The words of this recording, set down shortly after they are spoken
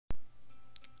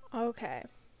Okay.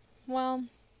 Well,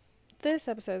 this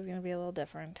episode is going to be a little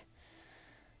different.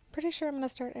 Pretty sure I'm going to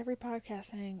start every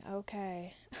podcast saying,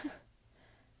 okay.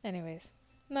 Anyways,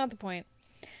 not the point.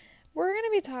 We're going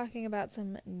to be talking about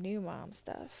some new mom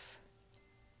stuff.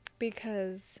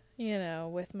 Because,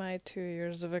 with my 2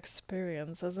 years of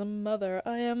experience as a mother,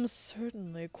 I am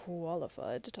certainly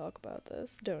qualified to talk about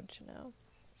this, don't you know?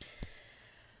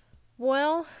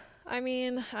 Well,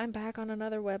 I'm back on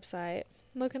another website,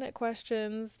 looking at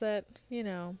questions that,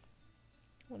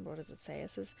 what does it say?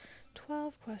 It says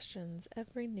 12 questions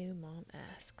every new mom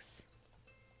asks.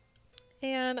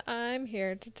 And I'm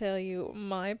here to tell you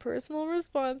my personal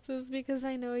responses because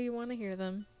I know you want to hear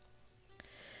them.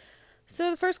 So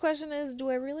the first question is, do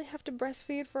I really have to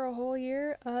breastfeed for a whole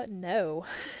year? No.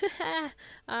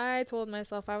 I told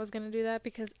myself I was going to do that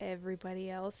because everybody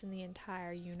else in the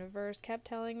entire universe kept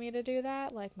telling me to do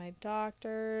that, like my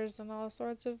doctors and all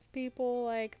sorts of people,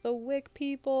 like the WIC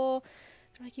people.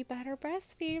 Like, you better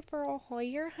breastfeed for a whole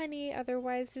year, honey,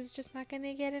 otherwise it's just not going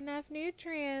to get enough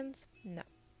nutrients. No.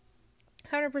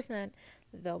 100%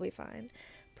 they'll be fine.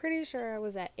 Pretty sure I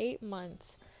was at 8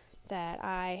 months that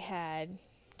I had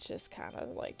just kind of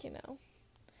like, it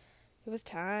was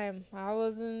time. I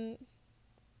wasn't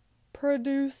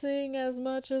producing as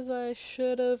much as I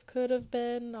could have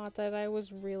been. Not that I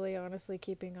was really honestly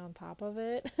keeping on top of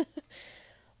it.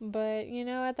 But,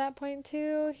 at that point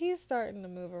too, he's starting to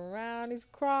move around. He's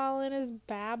crawling, he's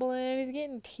babbling, he's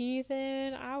getting teeth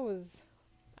in. I was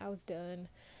done.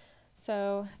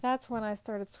 So that's when I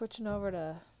started switching over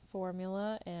to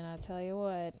formula, and I tell you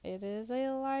what, it is a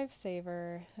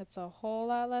lifesaver. It's a whole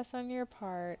lot less on your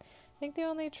part. I think the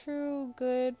only true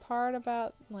good part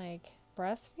about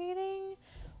breastfeeding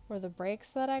were the breaks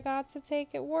that I got to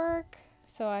take at work,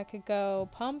 so I could go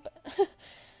pump.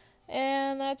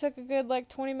 And that took a good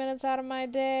 20 minutes out of my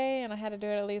day, and I had to do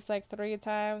it at least 3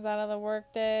 times out of the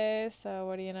work day. So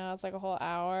what do you know, it's a whole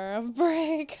hour of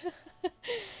break.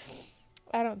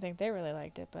 I don't think they really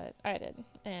liked it, but I did.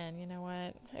 And you know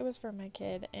what? It was for my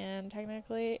kid, and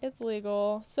technically it's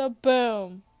legal. So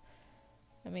boom.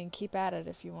 Keep at it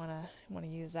if you want to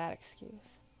use that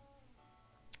excuse.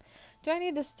 Do I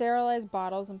need to sterilize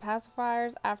bottles and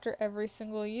pacifiers after every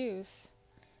single use?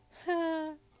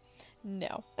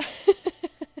 No.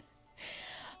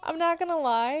 I'm not gonna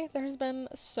lie, there's been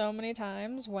so many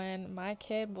times when my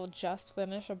kid will just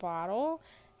finish a bottle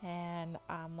and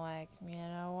I'm like, you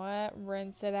know what,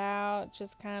 rinse it out,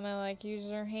 just kind of use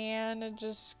your hand and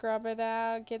just scrub it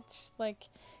out, get your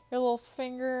little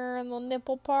finger and the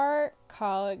nipple part,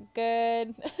 call it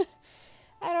good.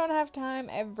 I don't have time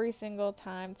every single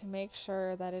time to make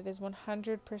sure that it is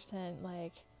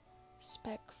 100%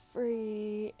 speck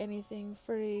free, anything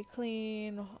free,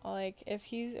 clean.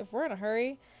 If we're in a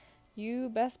hurry, you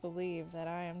best believe that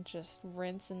I am just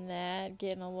rinsing that,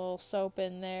 getting a little soap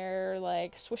in there,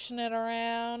 swishing it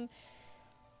around.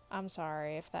 I'm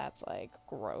sorry if that's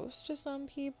gross to some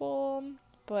people,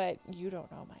 but you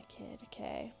don't know my kid,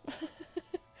 okay?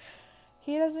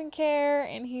 He doesn't care,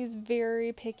 and he's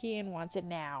very picky and wants it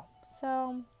now.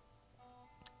 So,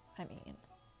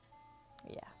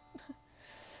 yeah.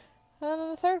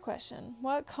 The third question,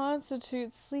 what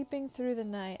constitutes sleeping through the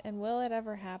night, and will it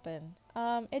ever happen?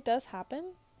 It does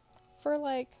happen for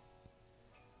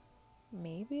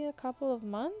maybe a couple of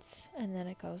months, and then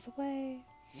it goes away.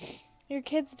 Your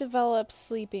kids develop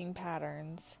sleeping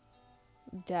patterns.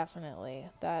 Definitely.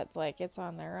 That it's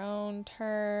on their own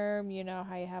term. You know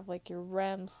how you have your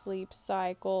REM sleep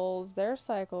cycles. Their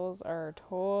cycles are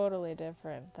totally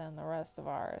different than the rest of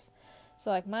ours.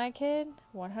 So my kid,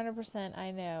 100% I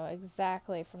know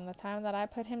exactly from the time that I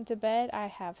put him to bed, I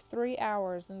have 3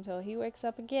 hours until he wakes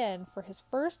up again for his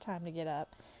first time to get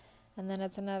up. And then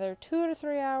it's another 2 to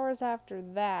 3 hours after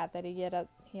that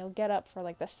he'll get up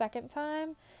for the second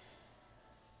time.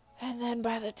 And then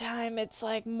by the time it's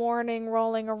morning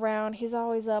rolling around, he's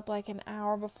always up an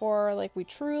hour before we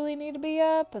truly need to be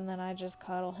up. And then I just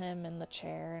cuddle him in the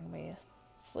chair and we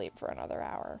sleep for another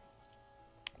hour.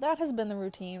 That has been the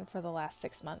routine for the last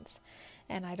 6 months,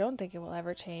 and I don't think it will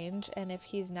ever change. And if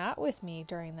he's not with me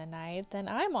during the night, then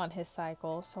I'm on his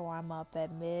cycle. So I'm up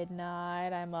at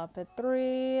midnight, I'm up at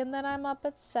 3, and then I'm up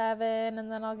at 7,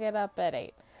 and then I'll get up at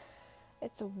 8.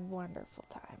 It's a wonderful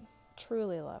time.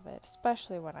 Truly love it,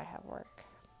 especially when I have work.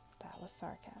 That was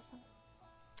sarcasm.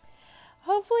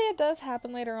 Hopefully it does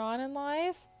happen later on in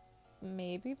life.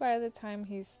 Maybe by the time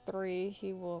he's 3,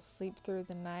 he will sleep through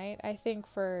the night. I think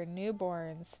for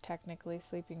newborns, technically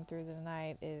sleeping through the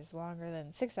night is longer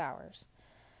than 6 hours.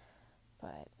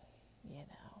 But,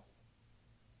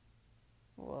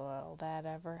 will that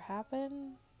ever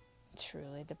happen?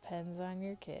 Truly depends on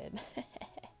your kid.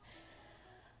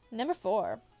 Number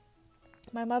 4.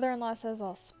 My mother-in-law says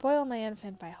I'll spoil my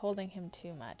infant by holding him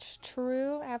too much.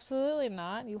 True, absolutely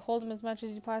not. You hold him as much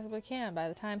as you possibly can. By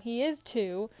the time he is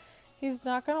 2, he's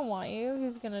not going to want you.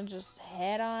 He's going to just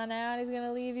head on out. He's going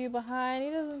to leave you behind.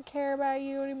 He doesn't care about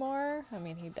you anymore. I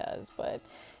mean, he does, but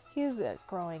he's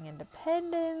growing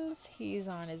independence. He's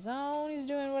on his own. He's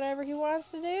doing whatever he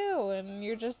wants to do, and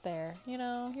you're just there.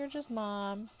 You're just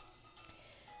mom.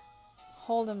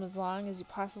 Hold him as long as you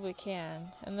possibly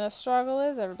can. And the struggle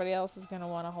is everybody else is going to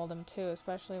want to hold him too,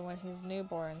 especially when he's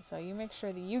newborn. So you make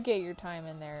sure that you get your time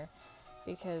in there,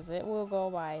 because it will go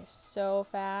by so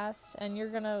fast, and you're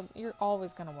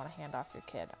always going to want to hand off your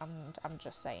kid. I'm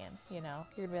just saying, you're going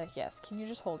to be like, "Yes, can you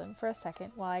just hold him for a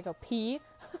second while I go pee?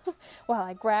 While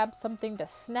I grab something to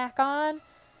snack on?"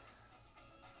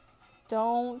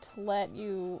 Don't let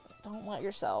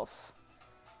yourself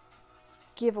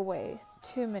give away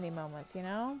too many moments,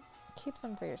 Keep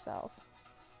some for yourself.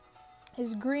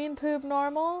 Is green poop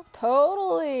normal?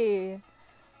 Totally.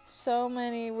 So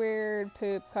many weird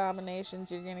poop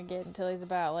combinations you're going to get until he's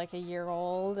about like a year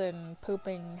old and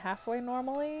pooping halfway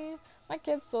normally. My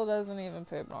kid still doesn't even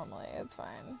poop normally. It's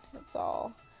fine. It's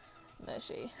all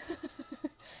mushy.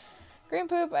 Green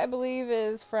poop, I believe,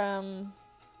 is from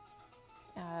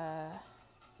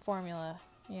formula,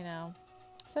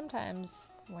 Sometimes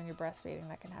when you're breastfeeding,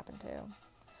 that can happen too.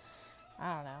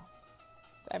 I don't know.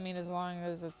 I mean, as long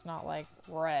as it's not like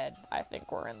red, I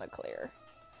think we're in the clear.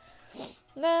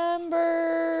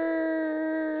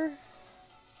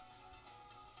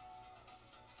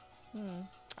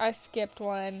 I skipped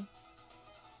one.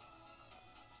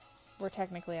 We're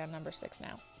technically on number 6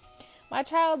 now. My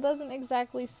child doesn't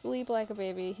exactly sleep like a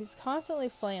baby. He's constantly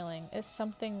flailing. Is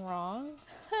something wrong?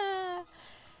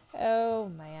 Oh,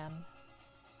 man.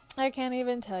 I can't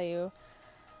even tell you.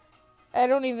 I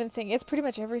don't even think. It's pretty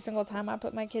much every single time I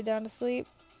put my kid down to sleep,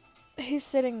 he's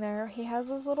sitting there. He has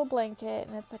this little blanket,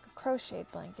 and it's like a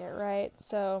crocheted blanket, right?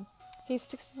 So he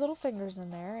sticks his little fingers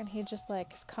in there, and he just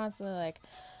is constantly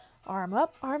arm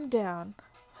up, arm down,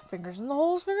 fingers in the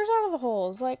holes, fingers out of the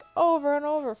holes, over and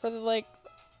over for the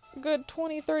good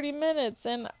 20-30 minutes,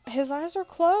 and his eyes are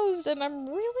closed, and I'm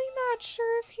really not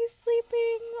sure if he's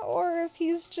sleeping or if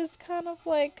he's just kind of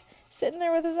sitting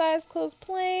there with his eyes closed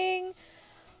playing.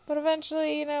 But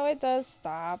eventually, it does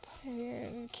stop.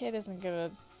 Your kid isn't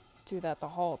gonna do that the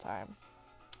whole time.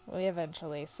 We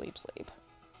eventually sleep.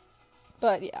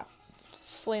 But yeah,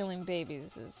 flailing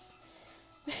babies is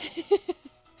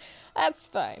that's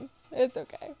fine. It's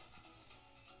okay.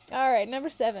 Alright, number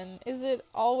 7. Is it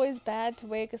always bad to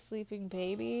wake a sleeping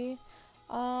baby?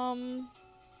 No.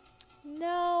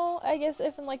 I guess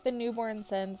if in the newborn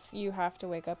sense, you have to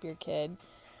wake up your kid.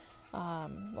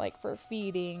 For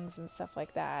feedings and stuff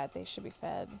like that, they should be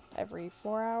fed every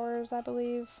 4 hours, I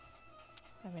believe.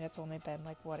 I mean, it's only been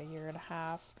a year and a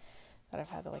half that I've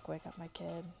had to wake up my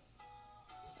kid.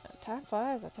 Time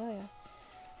flies, I tell you.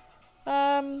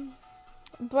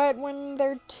 But when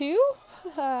they're 2,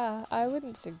 I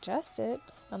wouldn't suggest it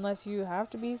unless you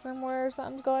have to be somewhere or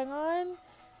something's going on.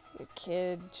 Your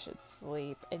kid should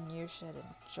sleep and you should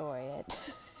enjoy it.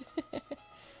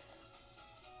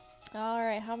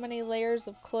 Alright, how many layers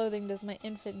of clothing does my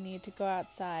infant need to go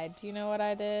outside? Do you know what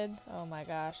I did? Oh my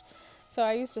gosh. So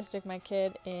I used to stick my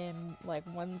kid in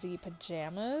onesie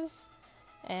pajamas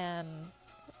and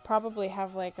probably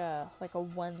have a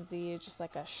onesie, just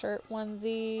a shirt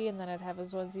onesie, and then I'd have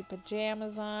his onesie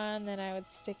pajamas on, then I would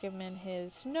stick him in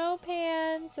his snow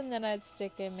pants, and then I'd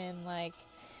stick him in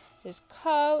his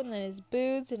coat, and then his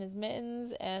boots, and his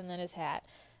mittens, and then his hat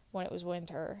when it was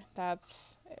winter.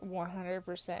 That's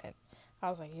 100%. I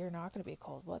was like, you're not going to be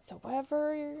cold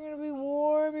whatsoever. You're going to be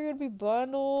warm. You're going to be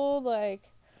bundled. And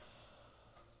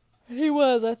he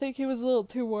was. I think he was a little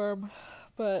too warm.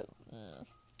 But,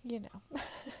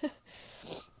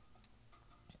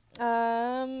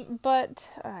 but,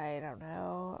 I don't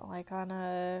know. On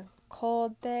a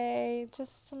cold day,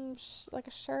 just some, a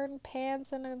shirt and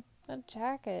pants and a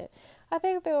jacket. I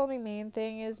think the only main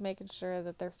thing is making sure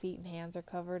that their feet and hands are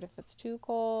covered if it's too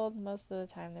cold. Most of the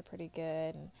time they're pretty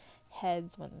good. And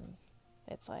heads when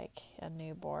it's a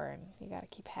newborn, you gotta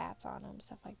keep hats on them,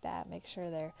 stuff like that. Make sure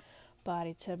their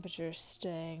body temperature is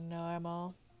staying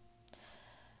normal.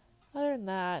 Other than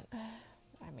that,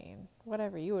 I mean,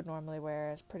 whatever you would normally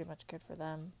wear is pretty much good for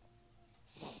them.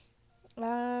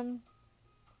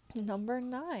 Number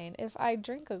 9. If I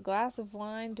drink a glass of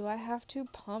wine, do I have to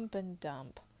pump and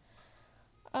dump?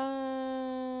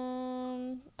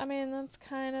 I mean, that's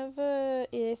kind of a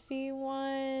iffy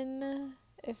one.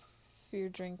 If you're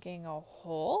drinking a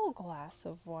whole glass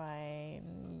of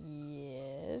wine,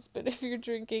 yes. But if you're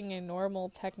drinking a normal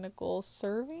technical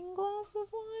serving glass of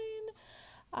wine,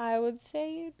 I would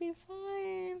say you'd be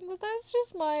fine. But that's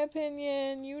just my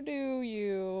opinion. You do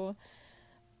you.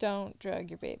 Don't drug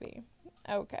your baby.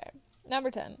 Okay.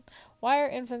 Number 10. Why are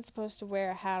infants supposed to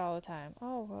wear a hat all the time?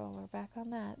 Oh, well, we're back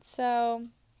on that. So,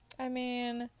 I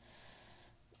mean,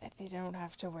 they don't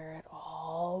have to wear it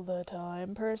all the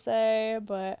time per se,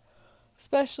 but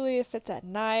especially if it's at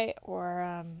night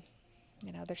or,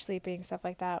 they're sleeping, stuff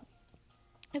like that.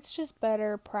 It's just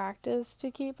better practice to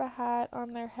keep a hat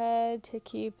on their head to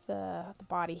keep the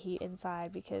body heat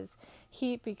inside, because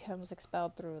heat becomes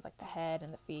expelled through like the head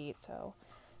and the feet, so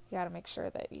you got to make sure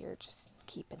that you're just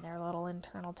keeping their little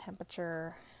internal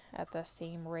temperature at the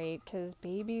same rate, because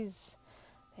babies,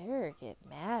 they get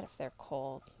mad if they're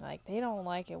cold. Like, they don't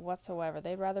like it whatsoever.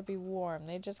 They'd rather be warm.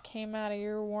 They just came out of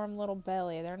your warm little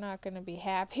belly. They're not going to be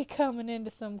happy coming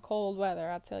into some cold weather,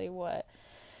 I'll tell you what.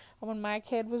 When my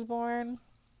kid was born,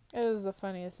 it was the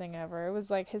funniest thing ever. It was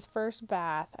like his first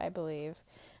bath, I believe.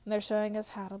 And they're showing us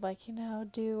how to,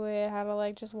 do it, how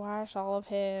to, just wash all of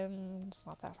him. It's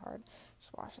not that hard.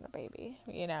 Just washing a baby,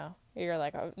 You're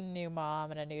like a new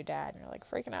mom and a new dad, and you're like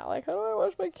freaking out, like, how do I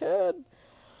wash my kid?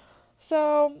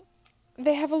 So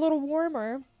they have a little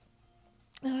warmer,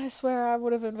 and I swear I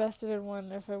would have invested in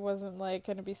one if it wasn't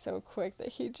going to be so quick that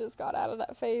he just got out of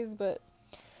that phase. But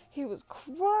he was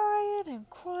crying and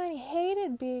crying. He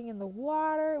hated being in the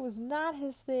water. It was not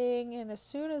his thing. And as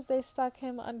soon as they stuck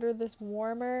him under this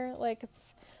warmer,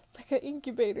 it's like an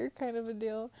incubator kind of a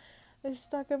deal, they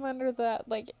stuck him under that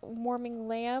warming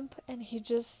lamp, and he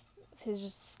just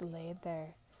laid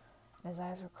there, and his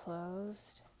eyes were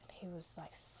closed, and he was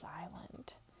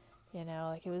silent,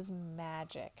 it was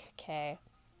magic. Okay,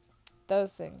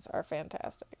 those things are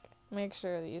fantastic. Make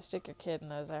sure that you stick your kid in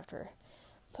those after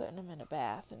putting him in a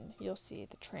bath, and you'll see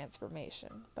the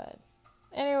transformation. But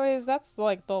anyways, that's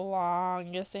the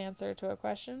longest answer to a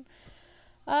question.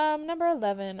 Number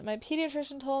 11, my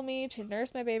pediatrician told me to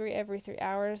nurse my baby every 3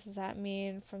 hours. Does that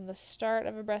mean from the start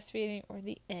of a breastfeeding or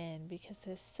the end? Because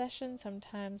his session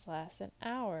sometimes lasts an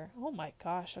hour. Oh my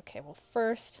gosh. Okay, well,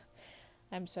 first,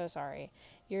 I'm so sorry.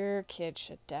 Your kid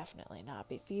should definitely not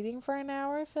be feeding for an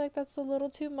hour. I feel like that's a little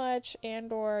too much,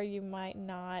 and or you might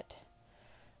not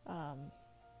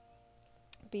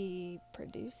be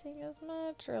producing as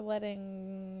much or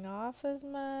letting off as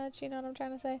much. You know what I'm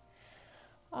trying to say?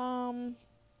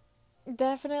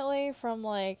 Definitely from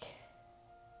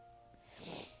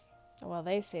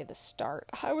they say the start.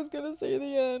 I was gonna say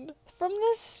the end. From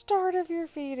the start of your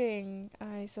feeding,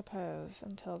 I suppose,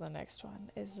 until the next one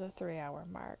is the 3-hour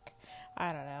mark.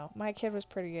 I don't know. My kid was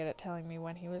pretty good at telling me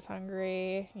when he was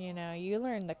hungry. You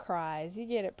learn the cries. You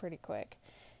get it pretty quick.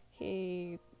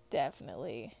 He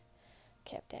definitely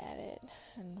kept at it.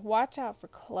 And watch out for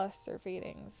cluster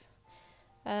feedings.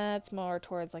 It's more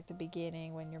towards the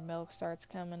beginning when your milk starts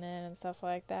coming in and stuff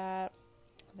like that.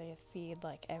 They feed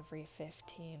every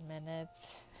 15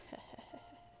 minutes.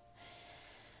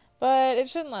 But it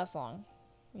shouldn't last long.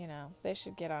 They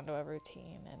should get onto a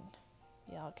routine, and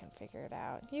y'all can figure it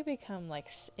out. You become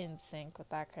in sync with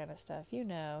that kind of stuff. He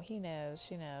knows, she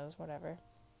knows, whatever.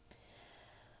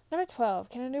 Number 12,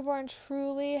 can a newborn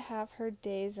truly have her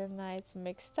days and nights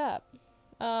mixed up?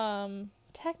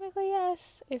 Technically,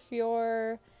 yes, if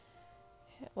you're,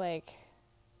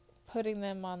 putting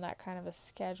them on that kind of a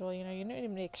schedule. You need to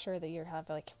make sure that you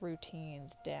have,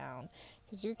 routines down,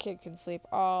 because your kid can sleep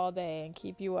all day and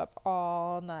keep you up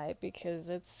all night, because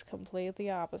it's completely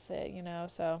opposite,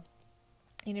 so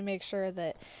you need to make sure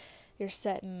that you're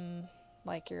setting,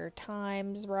 your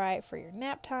times right for your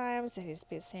nap times. It needs to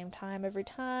be the same time every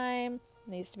time.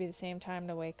 It needs to be the same time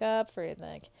to wake up for,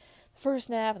 the first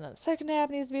nap, and then the second nap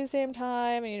needs to be the same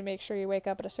time. You need to make sure you wake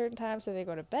up at a certain time so they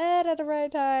go to bed at the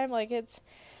right time. It's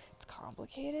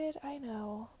complicated, I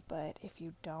know, but if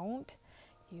you don't,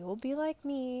 you'll be like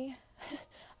me.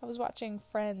 I was watching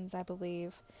Friends, I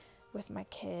believe, with my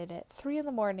kid at 3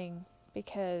 a.m.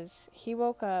 because he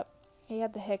woke up, he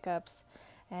had the hiccups,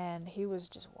 and he was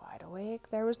just wide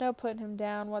awake. There was no putting him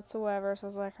down whatsoever, so I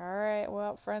was like, alright,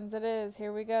 well, Friends it is.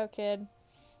 Here we go, kid.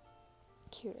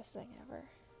 Cutest thing ever.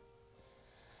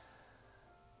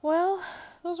 Well,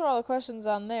 those are all the questions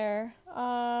on there.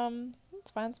 Let's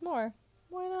find some more.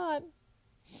 Why not?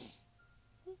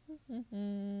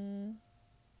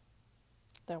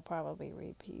 There'll probably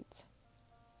repeats.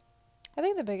 I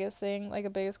think the biggest thing, the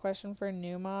biggest question for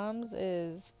new moms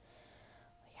is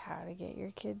how to get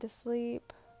your kid to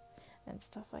sleep. and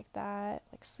stuff like that,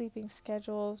 like sleeping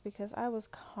schedules, because I was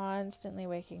constantly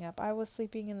waking up. I was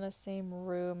sleeping in the same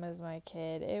room as my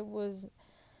kid. It was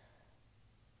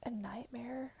a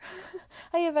nightmare.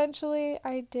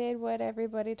 I did what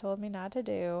everybody told me not to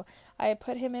do. I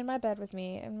put him in my bed with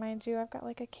me, and mind you, I've got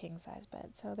like a king size bed,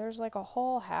 so there's like a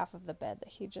whole half of the bed that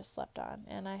he just slept on,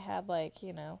 and I had like,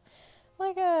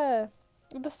 like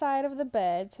the side of the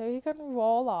bed so he could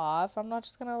roll off. I'm not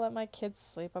just gonna let my kids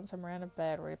sleep on some random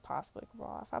bed where he possibly could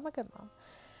roll off. I'm a good mom.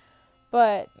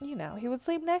 But, he would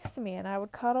sleep next to me, and I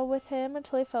would cuddle with him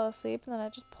until he fell asleep, and then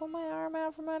I'd just pull my arm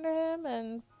out from under him,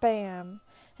 and bam.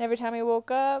 And every time he woke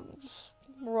up, just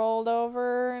rolled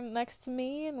over next to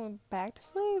me and went back to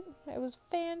sleep. It was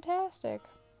fantastic.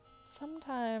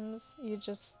 Sometimes you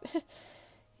just,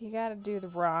 you gotta do the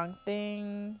wrong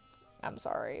thing. I'm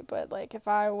sorry, but, like, if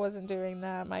I wasn't doing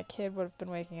that, my kid would have been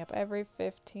waking up every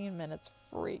 15 minutes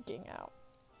freaking out.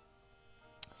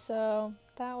 So,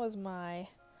 that was my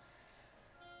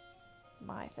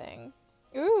thing.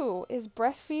 Ooh, is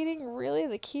breastfeeding really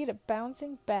the key to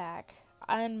bouncing back?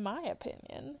 In my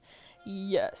opinion,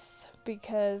 yes.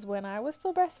 Because when I was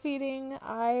still breastfeeding,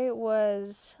 I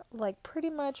was like pretty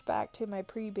much back to my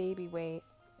pre-baby weight.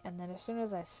 And then as soon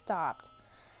as I stopped,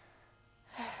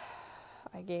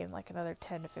 I gained like another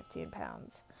 10 to 15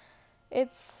 pounds.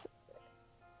 It's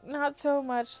not so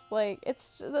much like,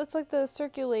 it's like the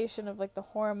circulation of like the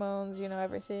hormones,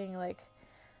 everything like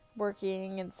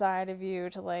working inside of you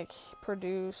to like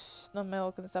produce the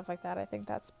milk and stuff like that. I think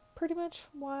that's pretty much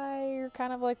why you're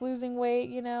kind of like losing weight,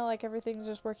 like everything's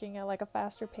just working at like a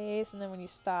faster pace, and then when you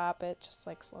stop it just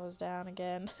like slows down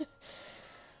again.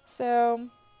 So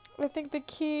I think the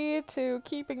key to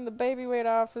keeping the baby weight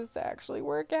off is to actually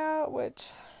work out, which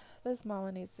this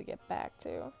mama needs to get back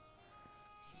to.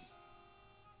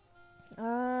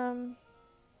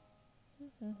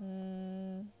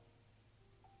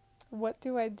 What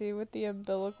do I do with the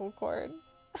umbilical cord?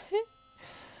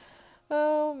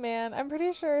 Oh man, I'm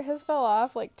pretty sure his fell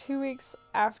off like 2 weeks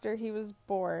after he was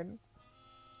born.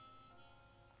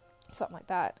 Something like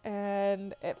that.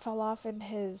 And it fell off in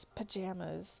his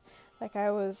pajamas. Like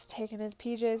I was taking his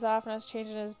PJs off and I was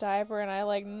changing his diaper, and I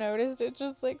like noticed it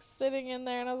just like sitting in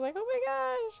there, and I was like, oh my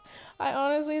gosh. I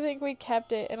honestly think we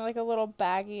kept it in like a little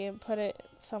baggie and put it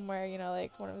somewhere,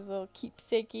 like one of those little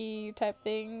keepsakey type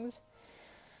things.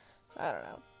 I don't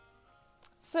know.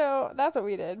 So that's what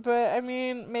we did. But I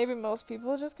mean, maybe most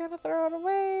people just kind of throw it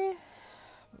away.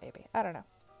 Maybe. I don't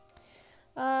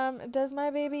know. Does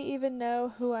my baby even know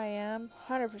who I am?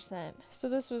 100%. So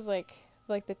this was like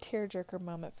the tearjerker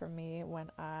moment for me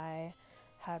when I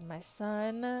had my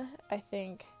son. I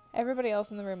think everybody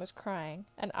else in the room was crying,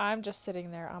 and I'm just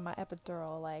sitting there on my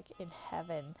epidural like in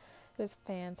heaven. It was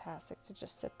fantastic to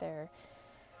just sit there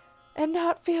and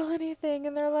not feel anything.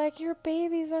 And they're like, your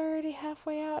baby's already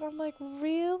halfway out. I'm like,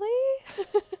 really?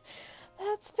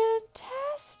 That's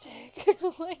fantastic.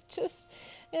 Like, just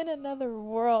in another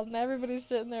world. And everybody's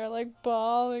sitting there, like,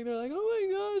 bawling. They're like, oh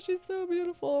my gosh, she's so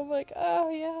beautiful. I'm like, oh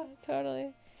yeah,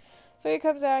 totally. So he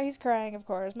comes out, he's crying, of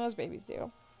course. Most babies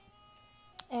do.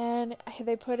 And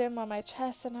they put him on my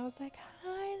chest, and I was like,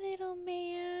 hi, little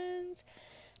mans.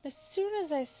 As soon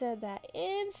as I said that,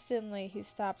 instantly he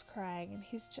stopped crying, and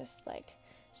he's just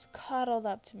cuddled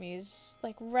up to me. He's just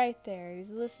like right there. He's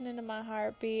listening to my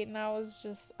heartbeat, and I was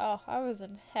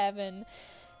in heaven.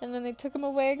 And then they took him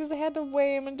away because they had to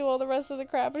weigh him and do all the rest of the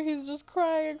crap, and he's just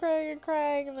crying and crying and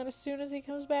crying. And then as soon as he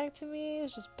comes back to me,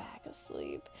 he's just back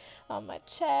asleep on my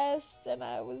chest, and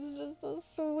I was just the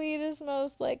sweetest,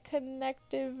 most like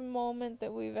connective moment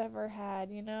that we've ever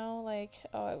had, it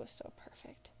was so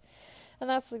perfect. And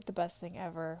that's like the best thing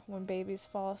ever, when babies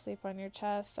fall asleep on your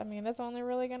chest. I mean, it's only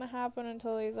really going to happen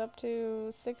until he's up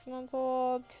to 6 months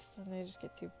old, because then they just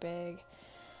get too big.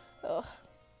 Ugh.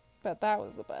 But that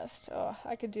was the best. Oh,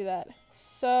 I could do that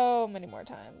so many more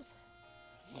times.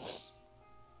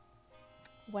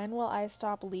 When will I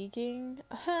stop leaking?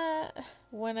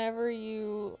 Whenever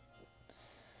you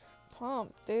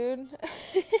pump, dude.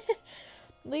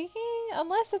 Leaking,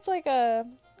 unless it's like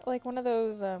one of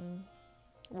those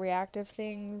reactive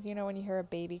things, when you hear a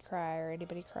baby cry or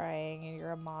anybody crying and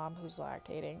you're a mom who's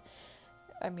lactating.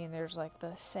 I mean, there's like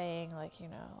the saying,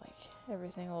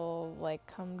 everything will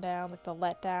come down, like the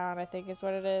letdown, I think is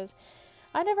what it is.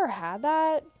 I never had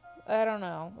that. I don't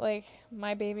know.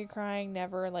 My baby crying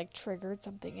never triggered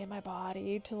something in my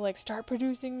body to start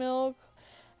producing milk.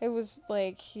 It was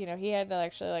he had to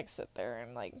actually sit there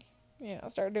and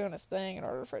start doing his thing in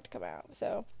order for it to come out.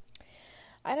 So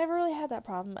I never really had that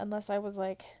problem unless I was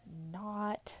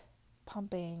not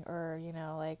pumping or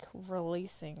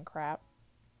releasing crap.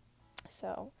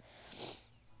 So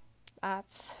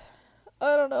That's,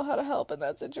 I don't know how to help in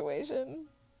that situation.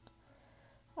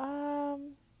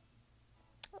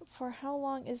 For how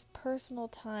long is personal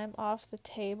time off the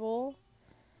table?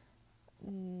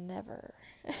 Never.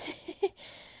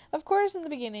 Of course, in the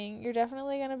beginning, you're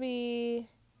definitely going to be,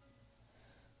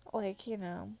 like,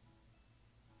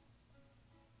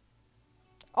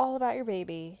 all about your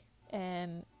baby.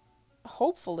 And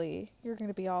hopefully, you're going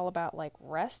to be all about, like,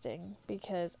 resting.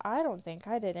 Because I don't think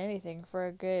I did anything for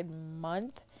a good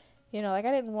month. Like,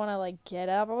 I didn't want to, like, get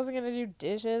up. I wasn't going to do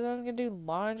dishes. I wasn't going to do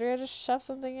laundry. I just shoved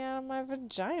something out of my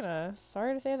vagina.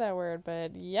 Sorry to say that word,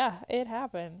 but yeah, it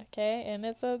happened, okay? And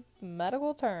it's a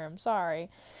medical term. Sorry.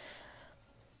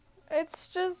 It's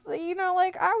just,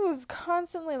 like, I was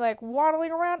constantly, like,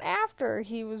 waddling around after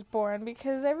he was born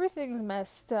because everything's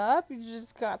messed up. You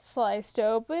just got sliced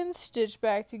open, stitched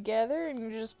back together, and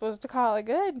you're just supposed to call it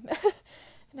good.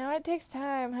 Now, it takes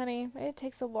time, honey. It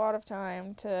takes a lot of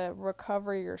time to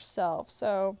recover yourself.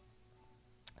 So,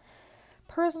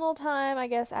 personal time, I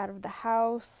guess, out of the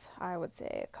house, I would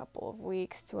say a couple of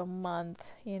weeks to a month,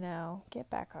 get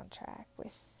back on track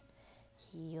with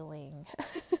healing.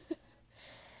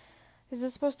 Is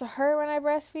it supposed to hurt when I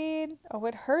breastfeed? Oh,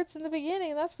 it hurts in the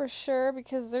beginning, that's for sure,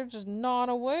 because they're just gnawing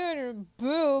away on your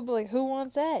boob. Like, who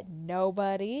wants that?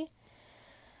 Nobody.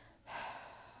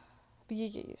 But you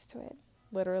get used to it.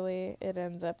 Literally, it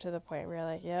ends up to the point where you're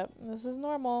like, yep, this is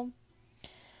normal.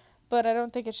 But I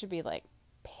don't think it should be, like,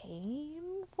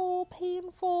 painful.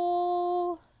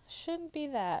 Shouldn't be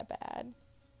that bad.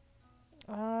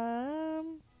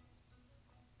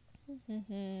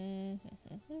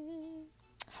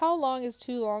 How long is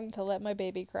too long to let my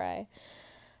baby cry?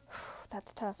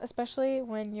 That's tough, especially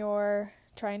when you're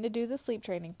trying to do the sleep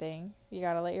training thing. You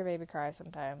gotta let your baby cry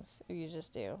sometimes. You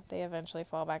just do. They eventually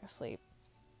fall back asleep.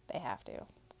 They have to.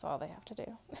 That's all they have to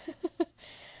do.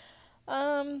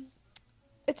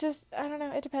 It just, I don't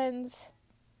know, it depends.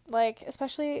 Like,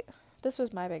 especially, this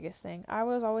was my biggest thing. I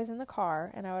was always in the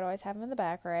car, and I would always have him in the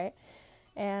back, right?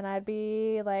 And I'd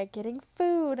be, like, getting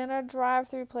food in a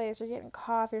drive-thru place or getting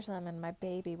coffee or something, and my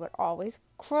baby would always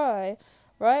cry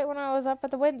right when I was up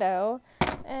at the window.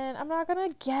 And I'm not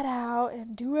gonna get out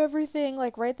and do everything,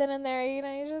 like, right then and there, you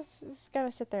just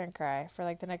gotta sit there and cry for,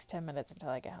 like, the next 10 minutes until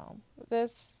I get home.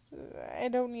 I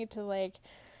don't need to, like,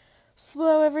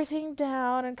 slow everything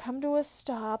down and come to a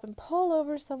stop and pull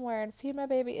over somewhere and feed my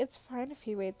baby. It's fine if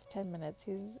he waits 10 minutes.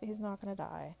 He's not gonna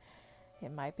die.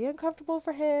 It might be uncomfortable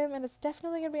for him, and it's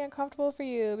definitely going to be uncomfortable for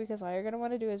you because all you're going to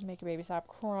want to do is make your baby stop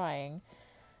crying.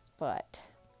 But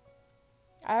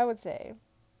I would say,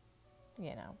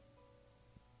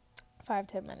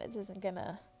 5-10 minutes isn't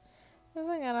gonna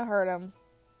hurt him.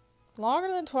 Longer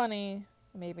than 20,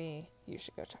 maybe you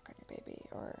should go check on your baby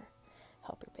or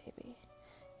help your baby.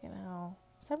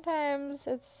 Sometimes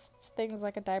it's things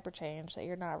like a diaper change that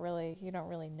you don't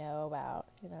really know about,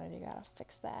 and you gotta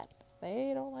fix that.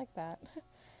 They don't like that.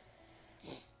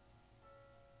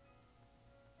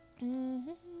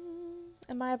 Am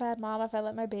I a bad mom if I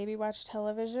let my baby watch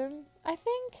television? I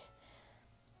think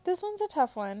this one's a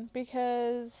tough one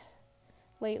because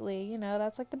lately,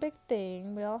 that's like the big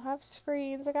thing. We all have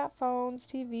screens. We got phones,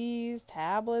 TVs,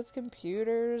 tablets,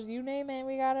 computers, you name it,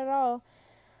 we got it all.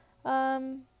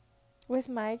 With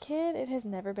my kid, it has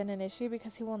never been an issue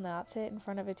because he will not sit in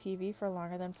front of a TV for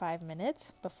longer than 5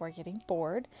 minutes before getting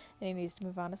bored, and he needs to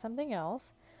move on to something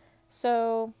else.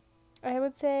 So, I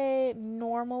would say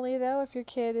normally, though, if your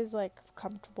kid is, like,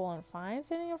 comfortable and fine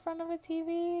sitting in front of a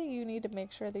TV, you need to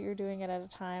make sure that you're doing it at a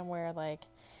time where, like,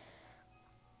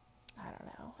 I don't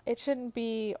know. It shouldn't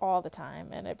be all the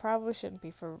time, and it probably shouldn't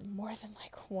be for more than,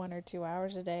 like, 1 or 2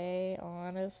 hours a day,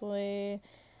 honestly.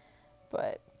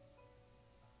 But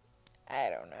I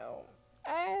don't know.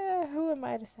 Who am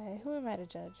I to say? Who am I to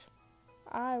judge?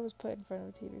 I was put in front of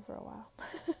a TV for a while.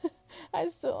 I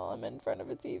still am in front of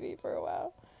a TV for a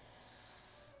while.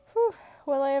 Whew.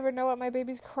 Will I ever know what my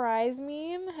baby's cries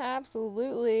mean?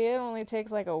 Absolutely. It only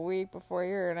takes like a week before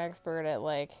you're an expert at,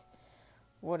 like,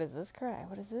 what does this cry?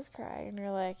 What does this cry? And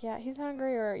you're like, yeah, he's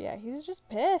hungry, or yeah, he's just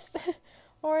pissed.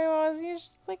 Or he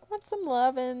just, like, wants some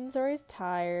lovin's, or he's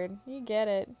tired. You get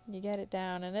it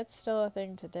down, and it's still a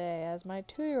thing today, as my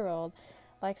 2-year-old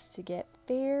likes to get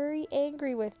very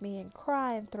angry with me and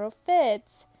cry and throw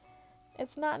fits.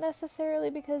 It's not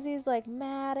necessarily because he's, like,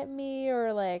 mad at me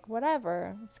or, like,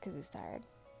 whatever. It's because he's tired.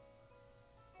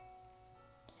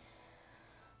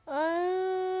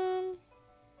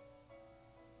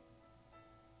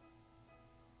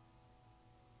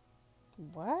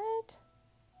 What?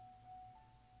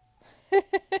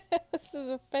 This is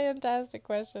a fantastic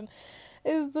question.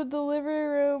 Is the delivery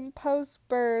room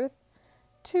post-birth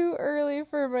too early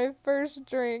for my first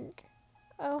drink.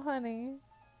 Oh, honey,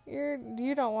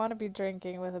 you don't want to be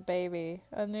drinking with a baby,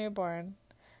 a newborn.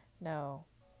 No.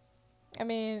 I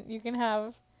mean, you can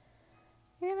have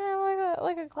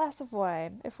like a glass of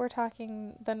wine, if we're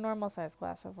talking the normal size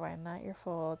glass of wine, not your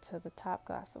full to the top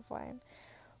glass of wine.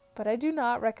 But I do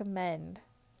not recommend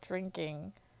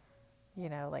drinking,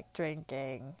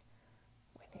 drinking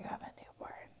when you have a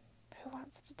newborn. Who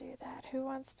wants to do that? Who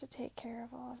wants to take care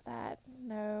of all of that?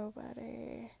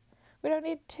 Nobody. We don't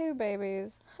need 2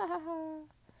 babies.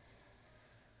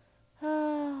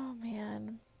 Oh,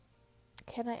 man.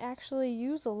 Can I actually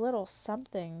use a little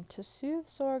something to soothe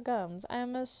sore gums?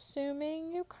 I'm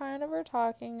assuming you kind of are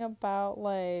talking about,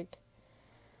 like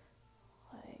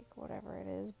whatever it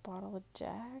is, bottle of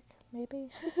Jack, maybe,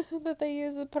 that they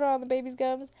use to put on the baby's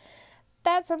gums.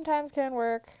 That sometimes can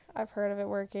work. I've heard of it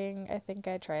working. I think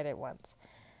I tried it once.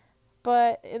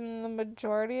 But in the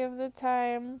majority of the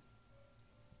time,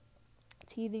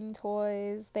 teething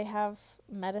toys, they have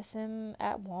medicine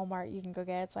at Walmart you can go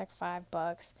get. It's like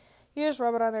 $5. You just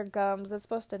rub it on their gums. It's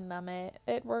supposed to numb it.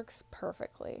 It works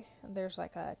perfectly. There's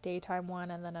like a daytime one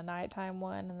and then a nighttime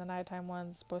one. And the nighttime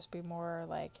one's supposed to be more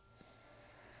like,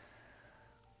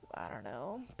 I don't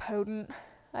know, potent,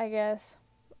 I guess.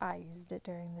 I used it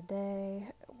during the day.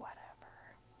 Whatever.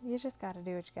 You just gotta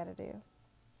do what you gotta do.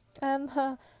 And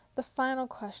the final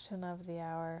question of the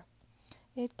hour.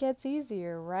 It gets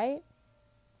easier, right?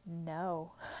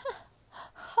 No.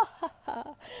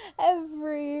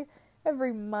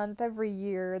 Every month, every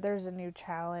year, there's a new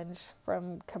challenge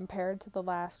compared to the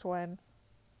last one.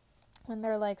 When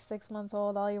they're like 6 months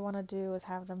old, all you want to do is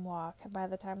have them walk. And by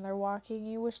the time they're walking,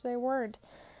 you wish they weren't.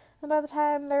 And by the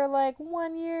time they're like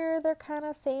 1 year, they're kind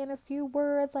of saying a few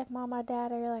words like mama,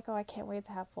 dada. You're like, oh, I can't wait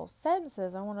to have full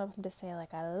sentences. I want them to say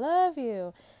like, I love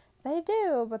you. They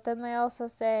do, but then they also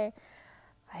say,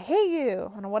 I hate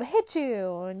you, and I want to hit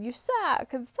you, and you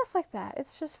suck, and stuff like that.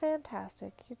 It's just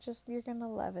fantastic. You're going to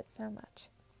love it so much.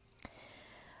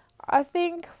 I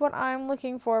think what I'm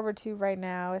looking forward to right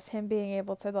now is him being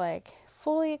able to, like,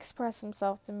 fully express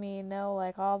himself to me, know,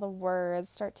 like, all the words,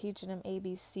 start teaching him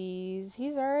ABCs.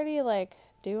 He's already, like,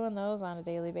 doing those on a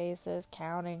daily basis,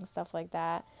 counting, stuff like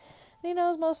that. And he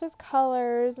knows most of his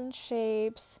colors and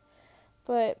shapes,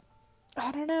 but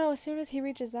I don't know, as soon as he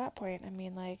reaches that point, I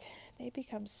mean, like, they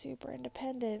become super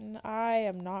independent, and I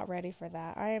am not ready for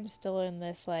that. I am still in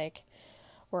this, like,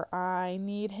 where I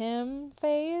need him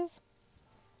phase,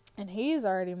 and he's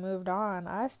already moved on.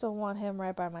 I still want him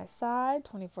right by my side,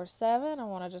 24/7. I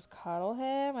want to just cuddle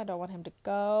him. I don't want him to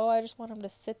go. I just want him to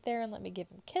sit there and let me give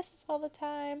him kisses all the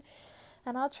time.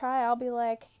 And I'll be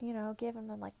like, giving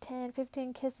him like 10,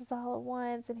 15 kisses all at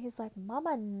once. And he's like,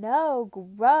 Mama, no,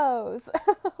 gross.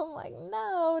 I'm like,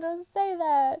 no, don't say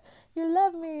that. You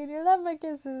love me and you love my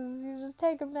kisses. You just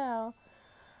take them now.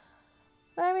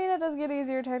 But I mean, it does get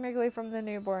easier technically from the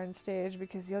newborn stage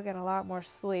because you'll get a lot more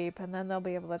sleep and then they'll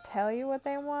be able to tell you what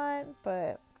they want.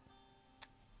 But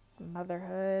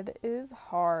motherhood is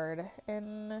hard,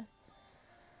 and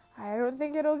I don't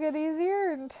think it'll get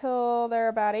easier until they're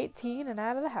about 18 and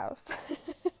out of the house.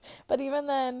 But even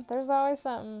then, there's always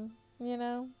something,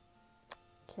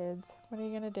 Kids, what are you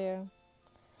going to do?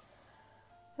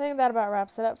 I think that about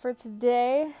wraps it up for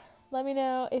today. Let me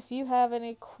know if you have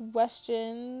any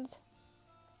questions.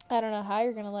 I don't know how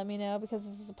you're going to let me know because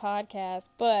this is a podcast,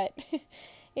 but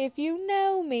if you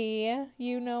know me,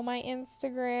 you know my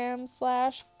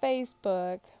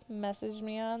Instagram/Facebook. Message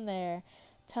me on there.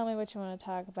 Tell me what you want to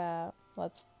talk about.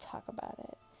 Let's talk about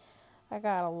it. I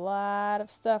got a lot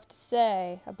of stuff to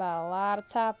say about a lot of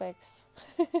topics.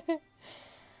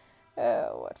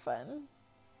 Oh, what fun.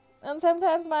 And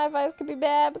sometimes my advice could be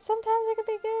bad, but sometimes it could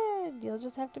be good. You'll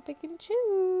just have to pick and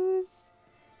choose.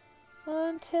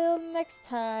 Until next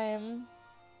time,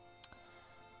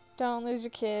 don't lose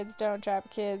your kids, don't drop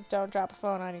your kids, don't drop a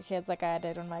phone on your kids like I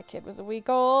did when my kid was a week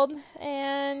old,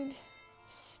 and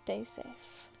stay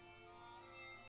safe.